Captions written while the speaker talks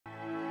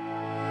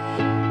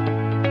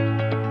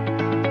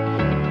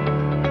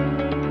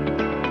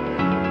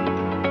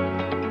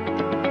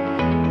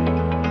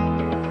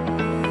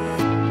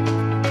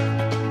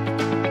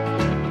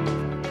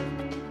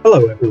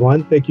Hello,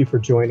 everyone. Thank you for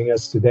joining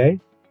us today.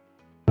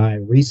 I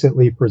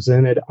recently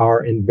presented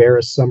our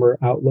Enverus summer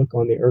outlook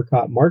on the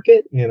ERCOT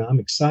market, and I'm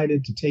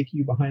excited to take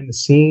you behind the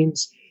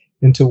scenes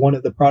into one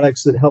of the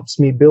products that helps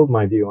me build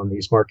my view on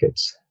these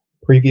markets.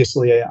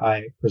 Previously,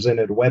 I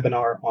presented a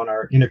webinar on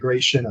our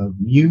integration of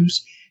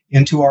Muse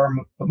into our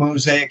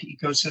MOSAIC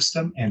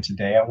ecosystem, and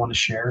today I want to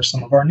share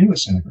some of our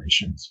newest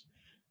integrations.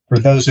 For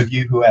those of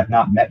you who have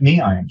not met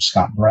me, I am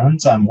Scott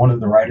Bruns. I'm one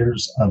of the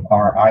writers of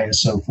our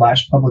ISO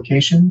Flash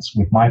publications,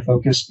 with my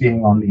focus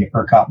being on the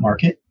ERCOT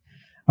market.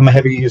 I'm a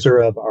heavy user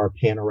of our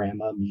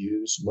Panorama,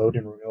 Muse, load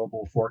and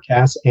renewable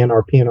forecasts, and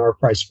our PNR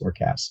price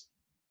forecast.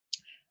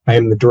 I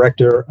am the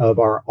director of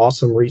our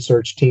awesome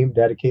research team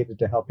dedicated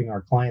to helping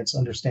our clients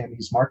understand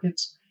these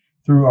markets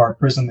through our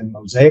Prism and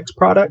MOSAIC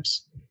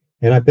products.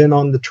 And I've been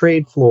on the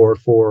trade floor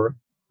for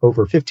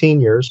over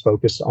 15 years,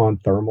 focused on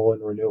thermal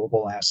and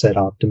renewable asset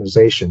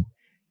optimization.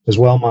 As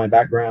well, my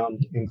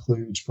background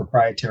includes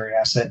proprietary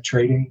asset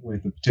trading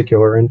with a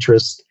particular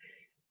interest,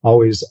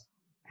 always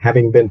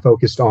having been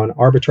focused on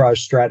arbitrage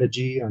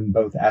strategy on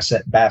both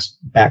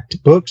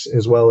asset-backed books,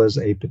 as well as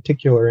a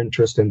particular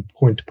interest in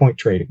point-to-point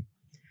trading.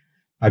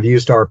 I've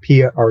used our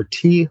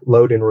PRT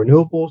load and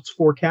renewables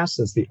forecast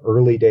since the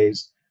early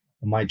days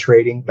of my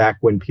trading, back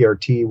when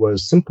PRT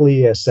was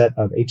simply a set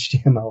of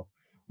HTML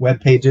web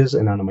pages,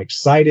 and I'm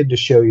excited to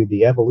show you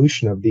the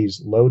evolution of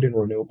these load and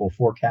renewable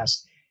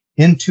forecasts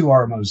into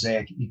our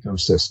MOSAIC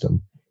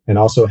ecosystem, and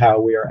also how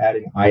we are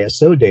adding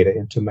ISO data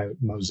into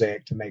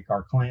MOSAIC to make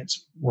our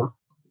clients'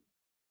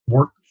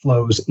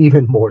 workflows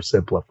even more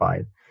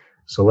simplified.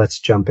 So let's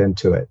jump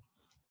into it.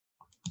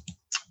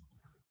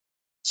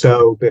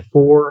 So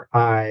before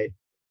I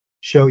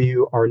show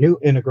you our new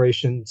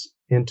integrations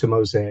into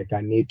MOSAIC,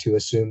 I need to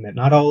assume that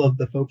not all of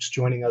the folks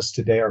joining us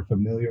today are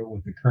familiar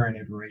with the current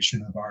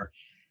iteration of our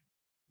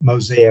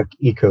MOSAIC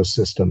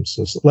ecosystem.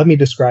 So let me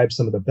describe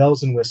some of the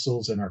bells and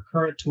whistles in our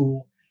current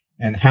tool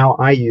and how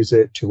I use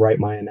it to write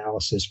my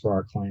analysis for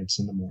our clients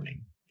in the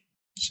morning.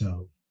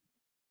 So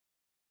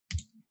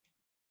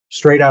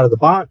straight out of the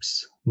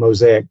box,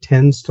 MOSAIC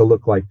tends to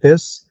look like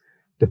this.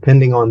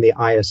 Depending on the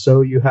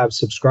ISO you have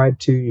subscribed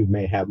to, you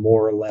may have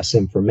more or less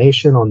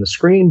information on the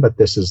screen, but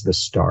this is the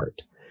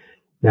start.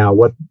 Now,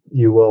 what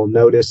you will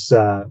notice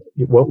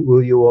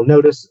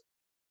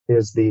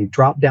is the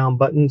drop-down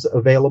buttons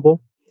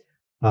available,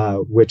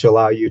 which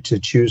allow you to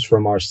choose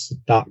from our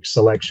stock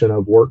selection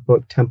of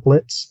workbook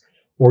templates,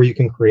 or you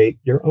can create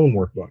your own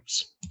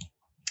workbooks.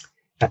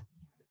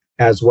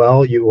 As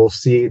well, you will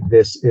see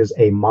this is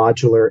a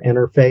modular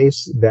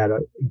interface that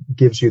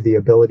gives you the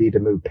ability to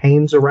move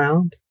panes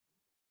around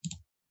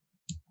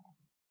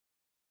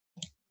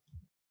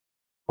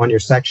on your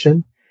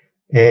section.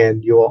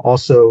 And you will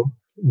also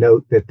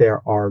note that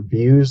there are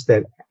views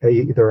that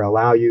either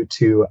allow you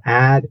to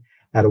add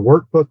at a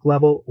workbook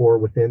level or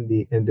within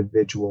the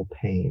individual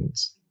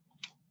panes.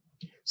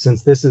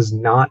 Since this is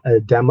not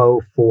a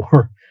demo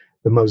for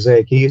the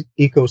MOSAIC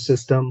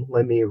ecosystem,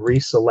 let me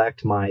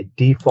reselect my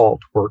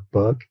default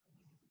workbook,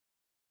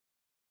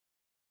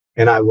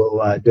 and I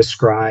will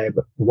describe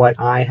what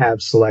I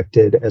have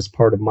selected as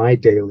part of my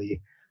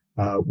daily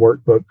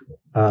workbook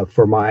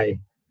for my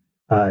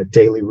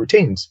daily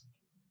routines.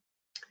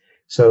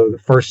 So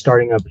first,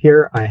 starting up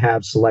here, I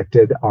have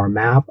selected our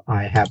map.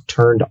 I have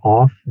turned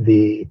off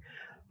the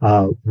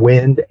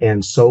wind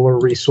and solar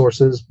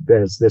resources,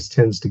 as this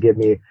tends to give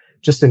me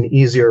just an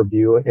easier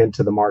view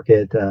into the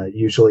market.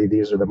 Usually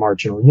these are the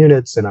marginal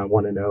units, and I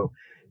want to know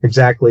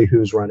exactly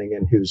who's running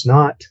and who's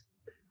not.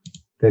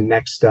 Then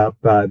next up,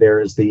 there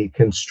is the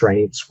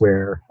constraints,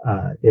 where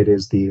it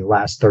is the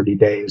last 30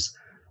 days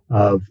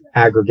of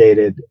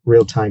aggregated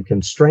real-time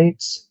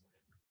constraints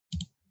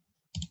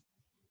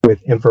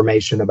with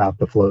information about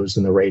the flows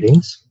and the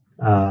ratings.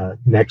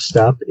 Next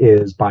up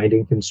is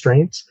binding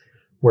constraints,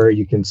 where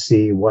you can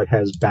see what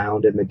has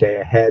bound in the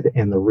day ahead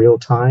and the real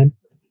time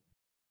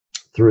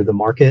through the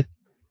market.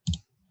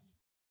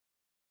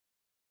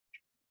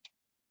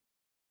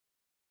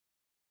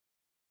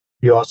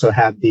 You also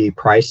have the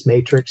price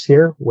matrix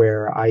here,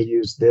 where I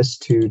use this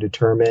to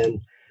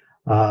determine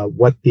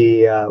what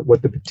the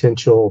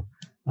potential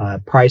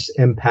price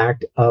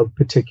impact of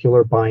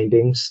particular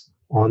bindings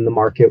on the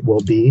market will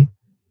be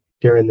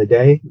during the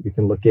day. You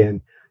can look in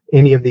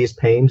any of these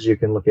panes. You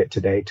can look at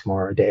today,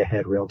 tomorrow, day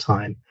ahead, real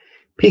time,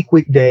 peak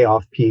weekday,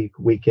 off peak,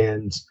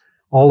 weekends,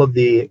 all of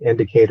the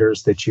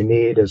indicators that you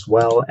need, as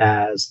well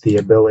as the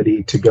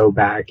ability to go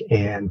back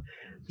and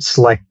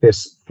select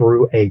this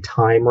through a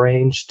time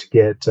range to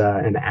get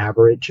an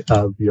average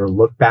of your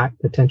look back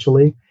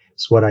potentially.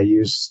 It's what I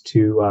use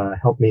to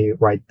help me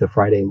write the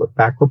Friday look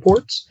back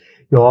reports.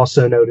 You'll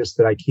also notice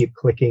that I keep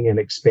clicking and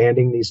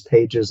expanding these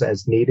pages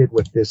as needed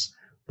with this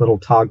little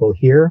toggle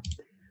here.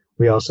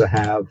 We also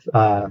have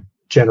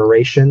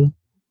generation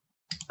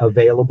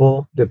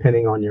available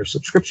depending on your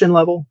subscription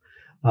level,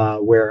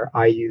 where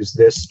I use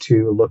this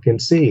to look and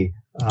see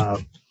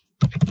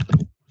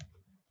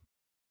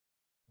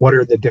what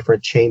are the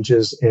different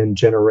changes in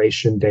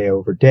generation day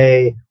over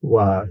day,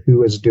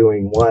 who is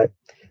doing what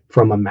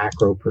from a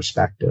macro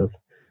perspective.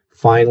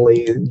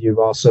 Finally, you've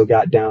also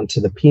got down to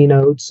the P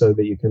node so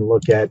that you can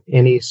look at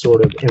any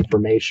sort of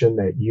information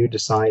that you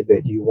decide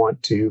that you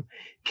want to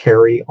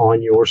carry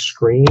on your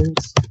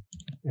screens.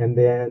 And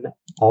then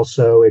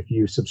also, if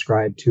you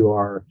subscribe to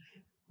our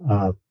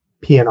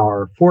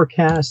PNR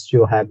forecast,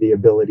 you'll have the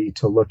ability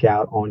to look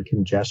out on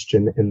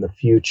congestion in the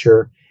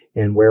future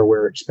and where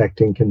we're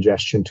expecting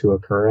congestion to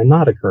occur and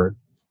not occur.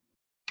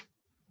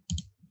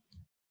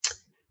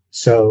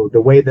 So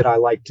the way that I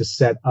like to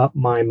set up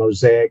my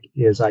MOSAIC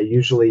is I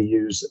usually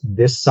use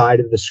this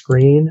side of the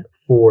screen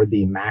for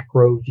the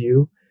macro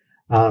view,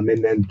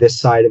 and then this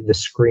side of the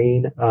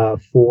screen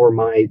for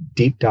my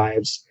deep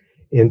dives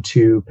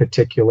into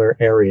particular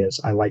areas.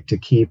 I like to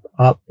keep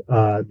up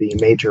the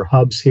major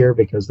hubs here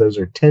because those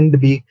tend to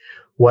be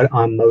what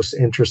I'm most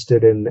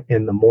interested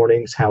in the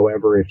mornings.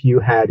 However, if you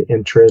had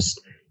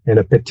interest in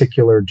a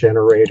particular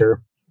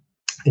generator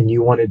and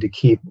you wanted to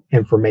keep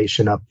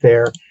information up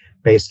there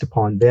based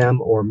upon them,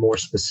 or more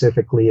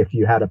specifically, if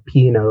you had a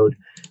P node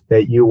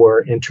that you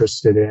were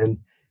interested in,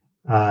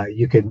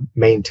 you could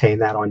maintain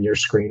that on your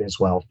screen as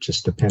well,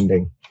 just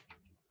depending.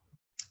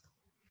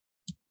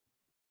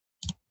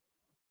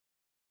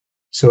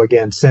 So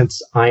again,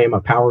 since I am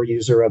a power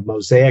user of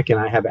MOSAIC and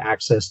I have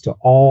access to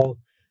all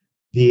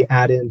the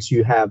add-ins,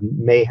 you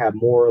may have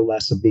more or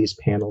less of these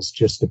panels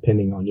just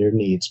depending on your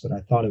needs, but I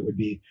thought it would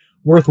be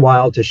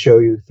worthwhile to show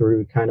you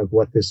through kind of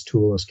what this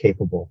tool is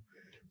capable.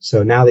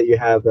 So now that you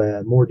have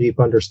a more deep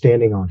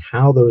understanding on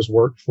how those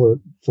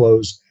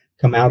workflows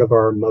come out of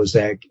our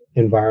MOSAIC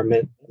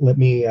environment, let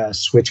me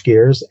switch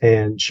gears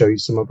and show you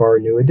some of our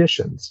new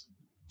additions.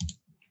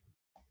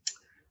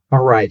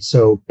 All right,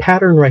 so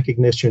pattern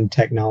recognition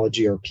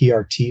technology, or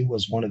PRT,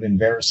 was one of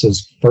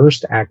Enverus's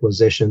first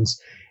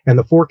acquisitions, and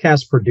the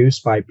forecasts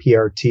produced by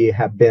PRT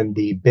have been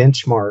the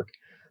benchmark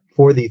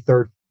for the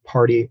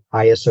third-party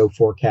ISO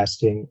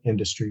forecasting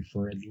industry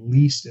for at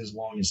least as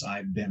long as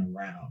I've been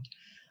around.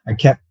 I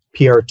kept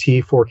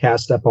PRT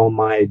forecast up on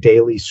my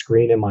daily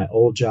screen in my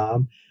old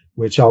job,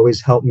 which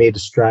always helped me to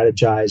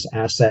strategize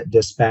asset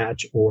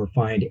dispatch or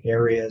find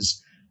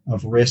areas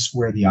of risk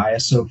where the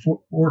ISO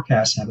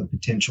forecasts have a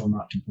potential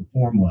not to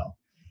perform well.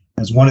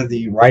 As one of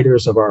the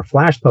writers of our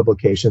flash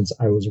publications,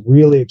 I was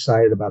really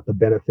excited about the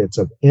benefits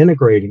of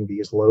integrating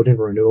these load and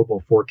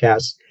renewable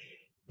forecasts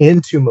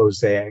into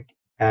MOSAIC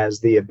as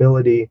the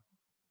ability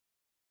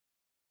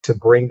to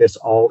bring this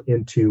all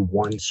into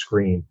one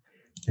screen.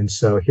 And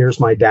so here's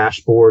my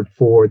dashboard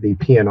for the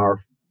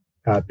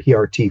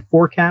PRT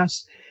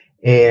forecast.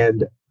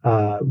 And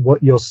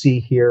what you'll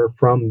see here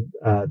from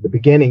the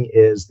beginning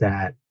is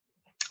that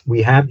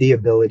we have the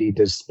ability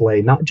to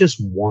display not just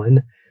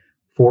one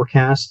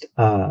forecast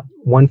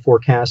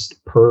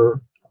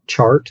per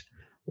chart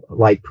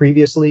like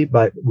previously,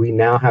 but we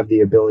now have the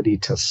ability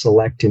to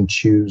select and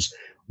choose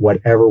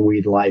whatever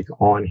we'd like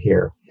on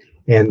here.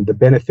 And the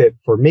benefit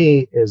for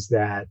me is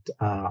that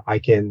I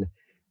can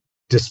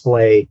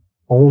display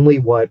only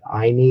what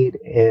I need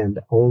and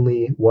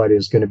only what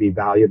is going to be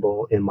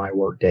valuable in my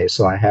workday.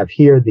 So I have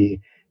here the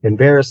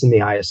Enverus and the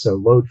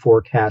ISO load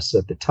forecasts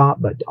at the top,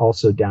 but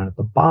also down at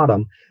the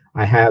bottom,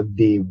 I have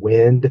the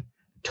wind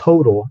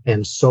total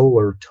and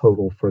solar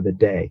total for the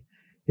day.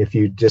 If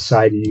you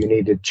decided you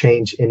need to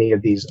change any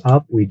of these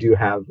up, we do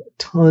have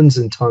tons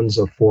and tons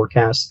of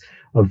forecasts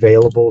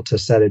available to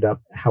set it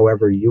up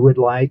however you would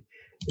like,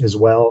 as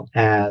well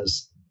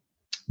as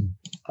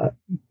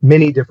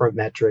many different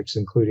metrics,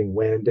 including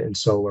wind and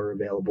solar,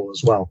 available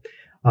as well.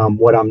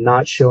 What I'm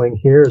not showing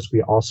here is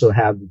we also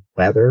have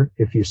weather,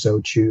 if you so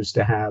choose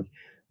to have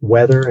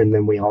weather, and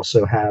then we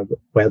also have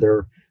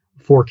weather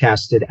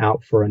forecasted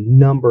out for a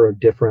number of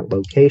different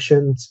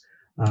locations.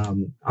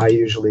 I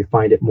usually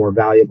find it more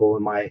valuable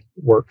in my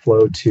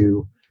workflow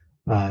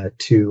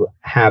to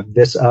have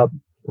this up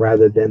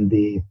rather than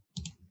the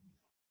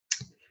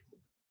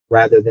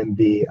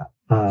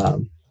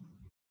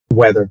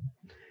weather.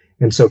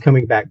 And so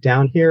coming back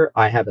down here,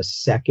 I have a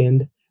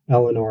second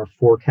LNR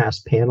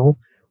forecast panel,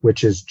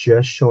 which is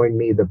just showing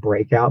me the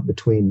breakout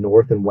between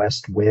north and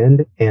west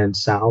wind and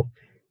south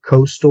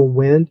coastal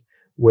wind,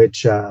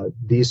 which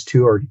these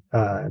two are,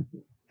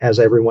 as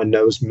everyone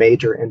knows,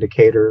 major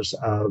indicators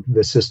of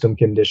the system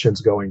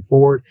conditions going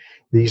forward.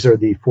 These are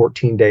the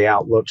 14-day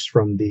outlooks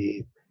from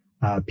the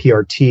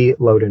PRT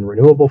load and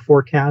renewable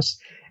forecasts.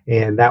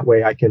 And that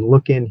way I can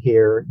look in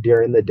here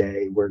during the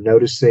day. We're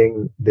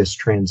noticing this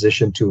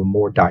transition to a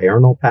more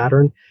diurnal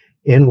pattern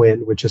in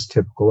wind, which is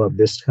typical of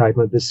this time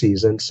of the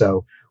season.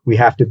 So we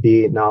have to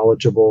be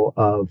knowledgeable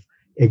of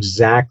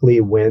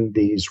exactly when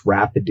these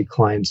rapid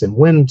declines in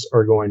winds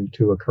are going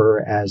to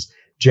occur, as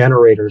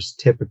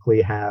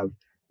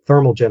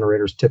thermal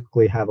generators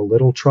typically have a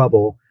little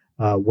trouble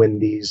when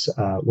these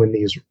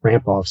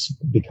ramp offs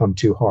become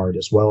too hard,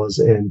 as well as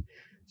in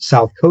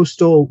South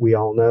Coastal. We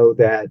all know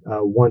that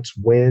once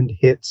wind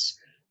hits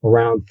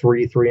around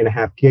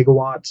 3.5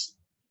 gigawatts,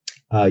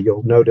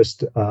 you'll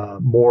notice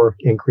more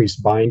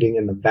increased binding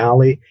in the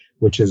valley,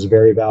 which is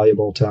very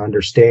valuable to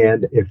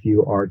understand if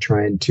you are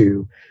trying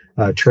to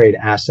trade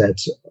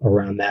assets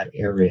around that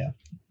area.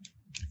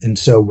 And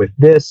so with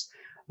this,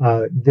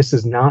 this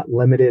is not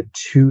limited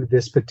to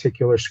this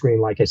particular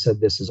screen. Like I said,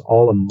 this is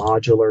all a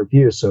modular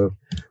view. So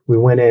if we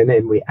went in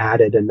and we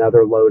added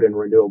another load and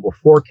renewable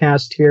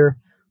forecast here,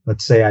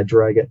 let's say I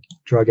drug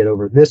it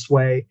over this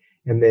way,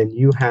 and then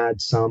you had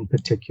some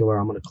particular,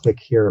 I'm going to click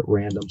here at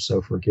random,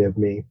 so forgive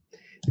me.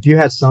 If you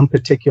had some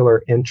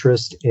particular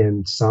interest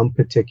in some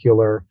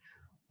particular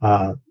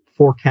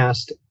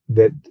forecast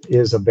that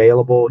is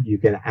available, you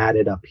can add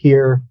it up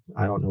here.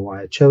 I don't know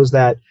why I chose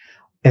that.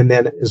 And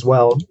then as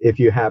well, if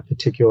you have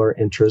particular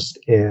interest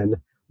in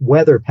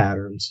weather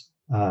patterns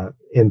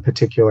in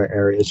particular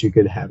areas, you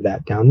could have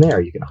that down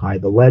there. You can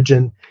hide the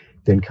legend,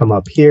 then come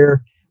up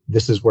here.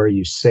 This is where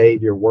you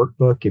save your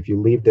workbook. If you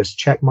leave this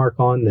check mark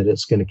on, then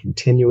it's going to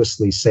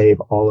continuously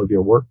save all of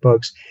your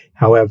workbooks.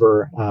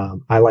 However,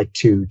 I like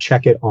to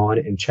check it on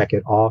and check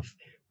it off,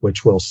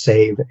 which will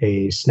save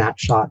a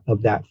snapshot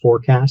of that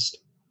forecast.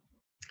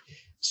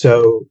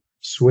 So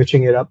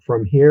switching it up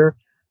from here,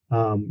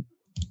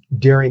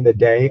 during the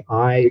day,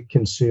 I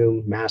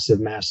consume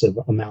massive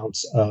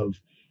amounts of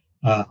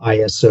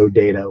ISO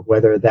data,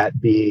 whether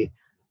that be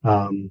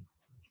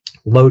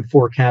load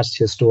forecast,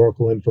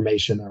 historical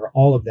information, or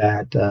all of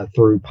that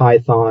through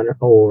Python.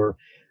 Or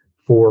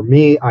for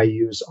me, I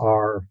use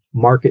our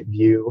market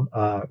view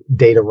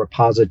data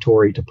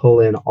repository to pull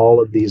in all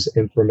of these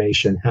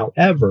information.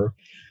 However,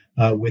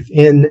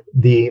 within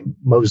the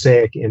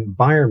MOSAIC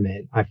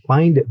environment, I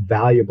find it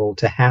valuable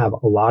to have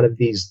a lot of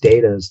these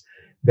datas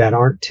that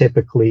aren't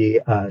typically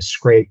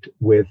scraped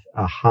with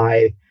a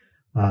high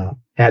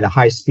at a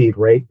high speed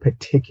rate,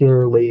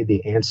 particularly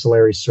the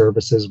ancillary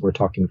services. We're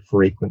talking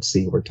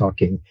frequency, we're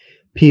talking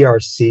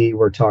PRC,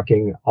 we're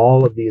talking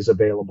all of these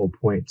available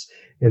points.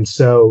 And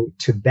so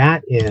to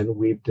that end,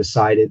 we've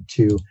decided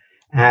to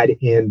add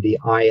in the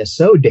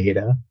ISO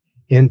data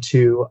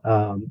into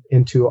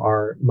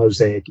our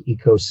MOSAIC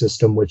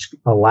ecosystem, which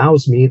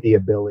allows me the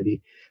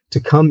ability to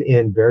come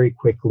in very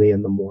quickly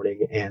in the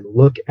morning and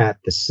look at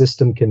the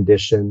system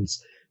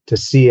conditions to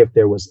see if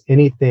there was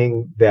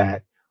anything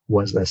that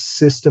was a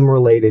system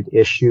related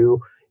issue,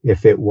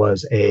 if it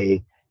was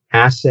a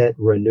asset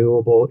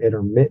renewable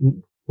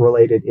intermittent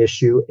related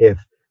issue, if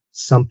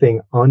something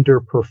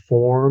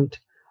underperformed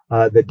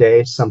the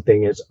day,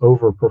 something is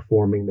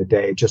overperforming the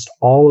day, just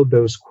all of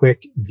those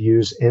quick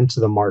views into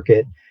the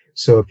market.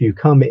 So if you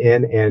come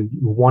in and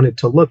you wanted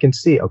to look and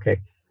see, okay,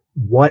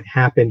 what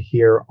happened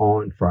here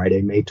on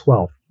Friday, May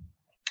 12th?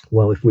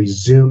 Well, if we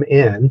zoom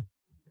in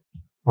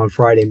on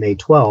Friday, May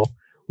 12th,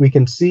 we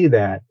can see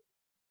that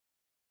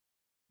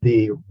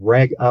the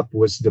reg up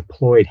was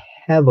deployed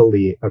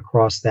heavily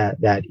across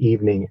that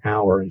evening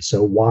hour. And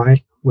so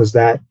why was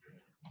that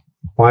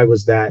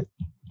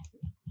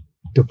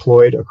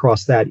deployed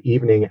across that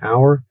evening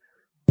hour?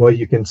 Well,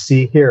 you can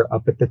see here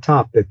up at the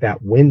top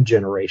that wind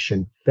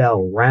generation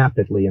fell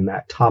rapidly in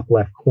that top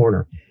left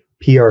corner.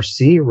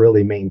 PRC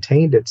really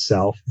maintained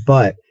itself,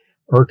 but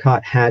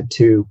ERCOT had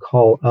to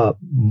call up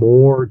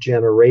more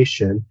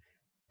generation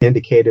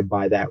indicated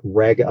by that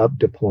reg up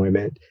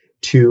deployment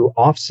to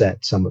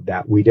offset some of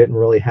that. We didn't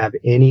really have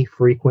any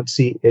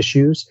frequency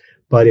issues,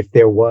 but if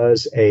there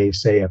was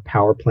say a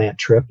power plant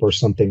trip or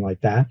something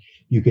like that,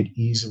 you could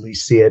easily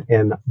see it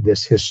in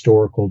this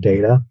historical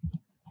data.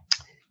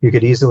 You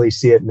could easily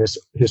see it in this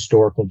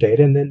historical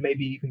data, and then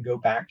maybe you can go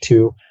back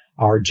to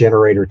our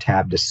generator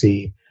tab to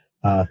see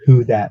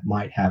who that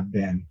might have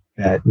been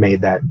that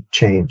made that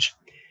change.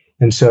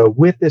 And so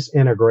with this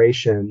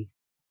integration,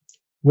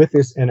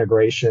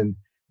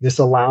 this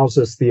allows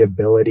us the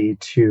ability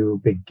to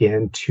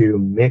begin to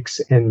mix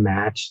and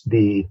match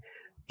the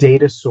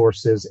data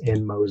sources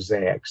in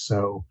MOSAIC.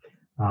 So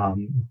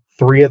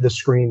 3 of the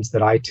screens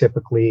that I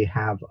typically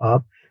have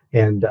up,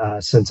 and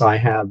since I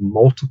have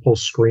multiple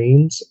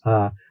screens,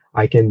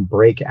 I can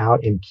break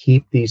out and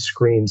keep these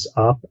screens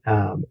up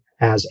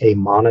as a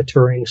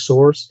monitoring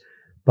source.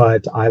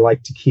 But I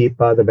like to keep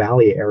the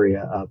Valley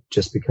area up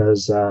just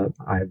because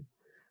I've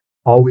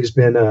always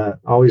been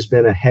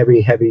a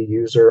heavy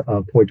user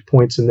of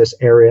point-to-points in this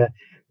area,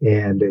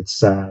 and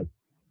it's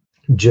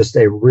just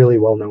a really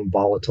well-known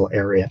volatile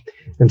area.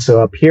 And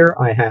so up here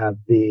I have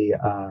the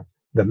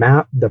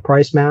map, the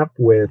price map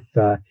with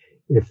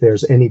if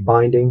there's any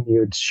binding,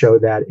 you'd show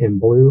that in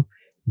blue.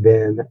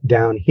 Then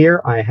down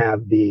here I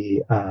have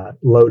the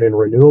load and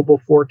renewable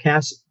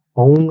forecast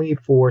only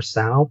for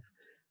south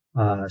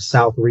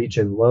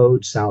region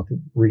load, south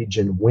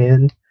region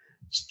wind,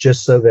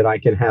 just so that I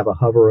can have a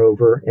hover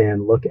over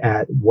and look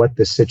at what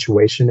the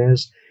situation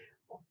is.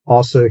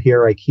 Also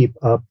here I keep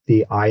up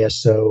the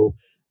ISO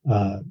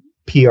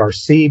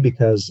PRC,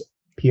 because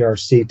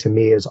PRC to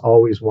me is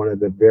always one of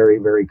the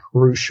very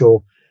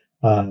crucial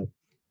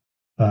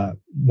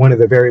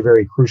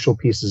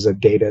pieces of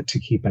data to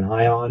keep an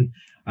eye on.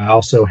 I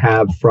also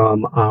have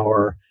from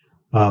our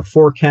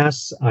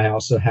forecasts, I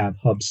also have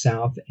hub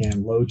south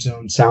and load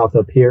zone south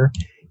up here.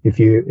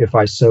 If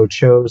I so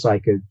chose, I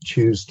could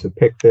choose to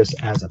pick this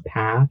as a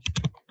path.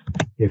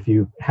 If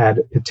you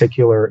had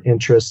particular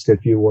interest,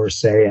 if you were,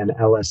 say, an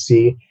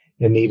LSC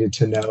and needed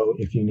to know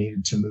if you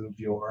needed to move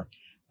your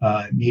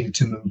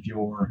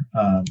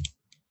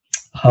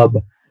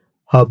hub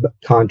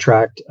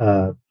contract,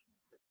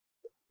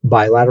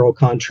 bilateral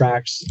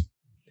contracts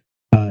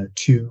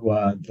to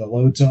the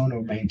load zone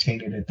or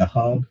maintain it at the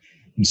hub.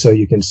 And so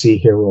you can see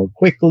here real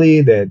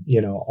quickly that,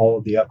 all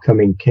of the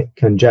upcoming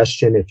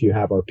congestion, if you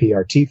have our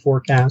PRT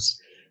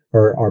forecast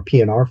or our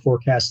PNR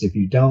forecast. If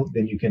you don't,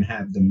 then you can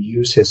have the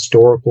Muse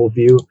historical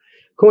view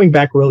going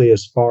back really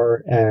as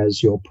far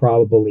as you'll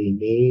probably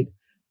need,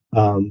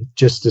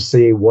 just to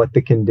see what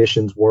the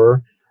conditions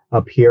were.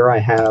 Up here, I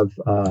have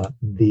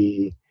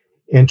the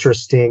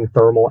interesting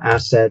thermal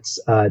assets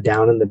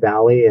down in the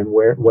valley and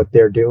what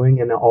they're doing.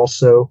 And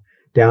also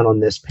down on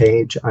this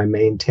page, I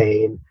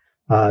maintain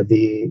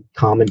the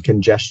common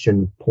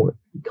congestion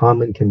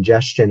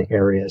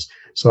areas.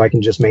 So I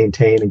can just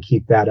maintain and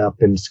keep that up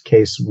in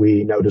case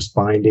we notice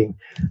binding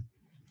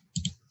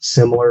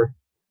similar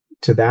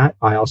to that.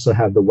 I also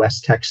have the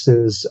West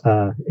Texas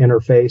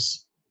interface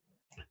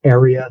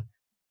area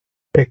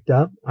picked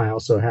up. I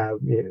also have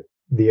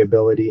the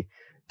ability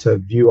to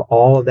view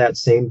all of that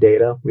same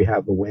data. We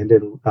have the wind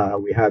and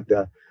we have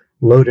the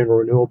load and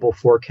renewable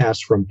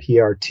forecast from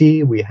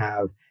PRT. We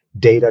have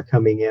data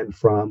coming in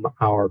from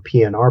our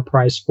PNR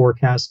price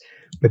forecast.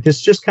 But this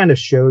just kind of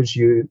shows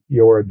you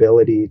your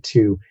ability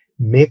to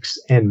mix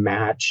and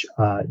match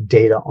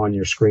data on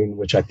your screen,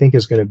 which I think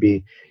is going to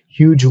be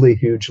hugely,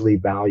 hugely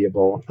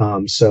valuable.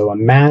 So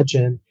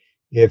imagine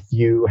if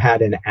you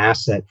had an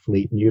asset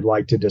fleet and you'd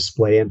like to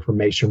display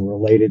information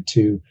related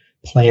to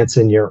plants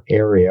in your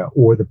area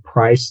or the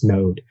price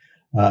node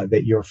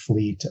that your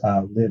fleet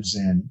lives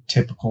in,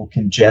 typical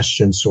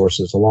congestion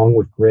sources, along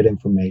with grid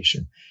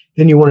information.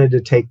 Then you wanted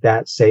to take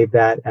that, save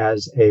that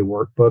as a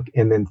workbook,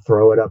 and then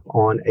throw it up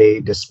on a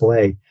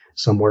display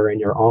somewhere in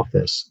your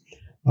office.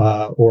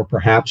 Or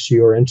perhaps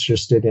you're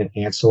interested in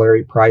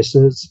ancillary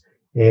prices,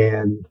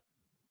 and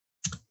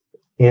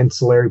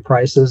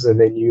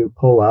then you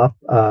pull up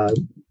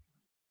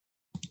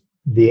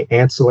the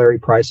ancillary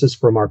prices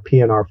from our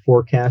PNR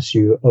forecast.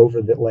 You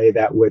overlay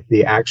that with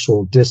the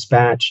actual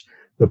dispatch,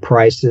 the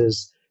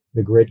prices,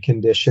 the grid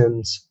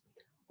conditions,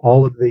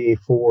 all of the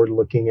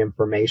forward-looking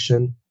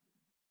information.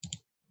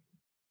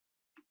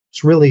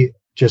 It's really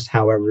just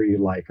however you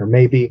like. Or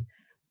maybe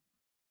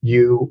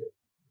you,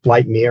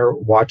 like me, are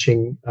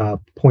watching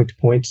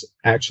point-to-points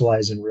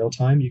actualize in real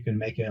time. You can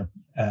make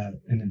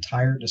an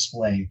entire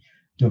display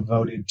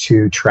devoted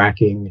to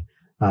tracking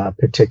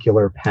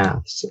particular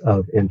paths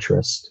of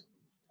interest.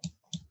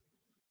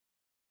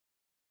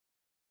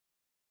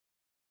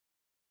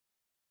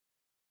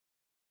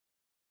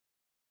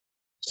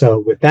 So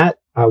with that,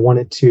 I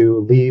wanted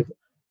to leave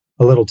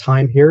a little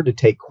time here to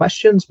take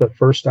questions, but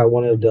first I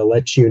wanted to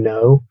let you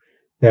know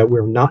that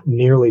we're not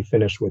nearly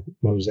finished with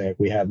MOSAIC.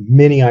 We have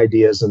many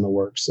ideas in the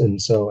works,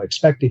 and so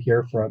expect to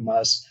hear from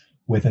us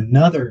with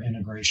another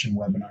integration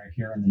webinar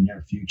here in the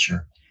near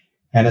future.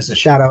 And as a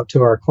shout out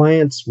to our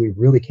clients, we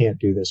really can't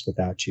do this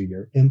without you.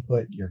 Your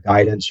input, your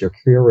guidance, your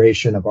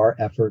curation of our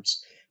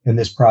efforts in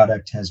this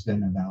product has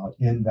been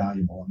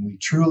invaluable. And we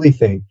truly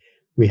think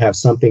we have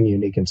something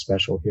unique and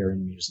special here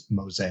in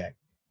MOSAIC,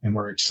 and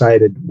we're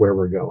excited where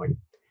we're going.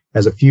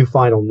 As a few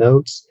final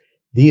notes,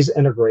 these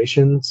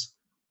integrations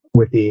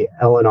with the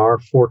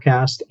LNR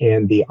forecast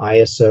and the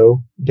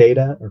ISO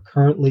data are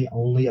currently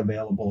only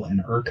available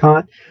in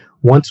ERCOT.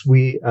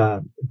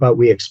 But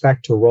we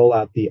expect to roll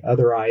out the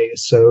other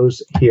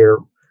ISOs here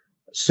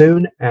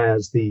soon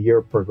as the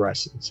year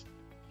progresses.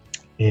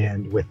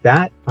 And with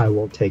that, I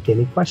will take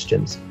any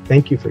questions.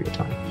 Thank you for your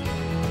time.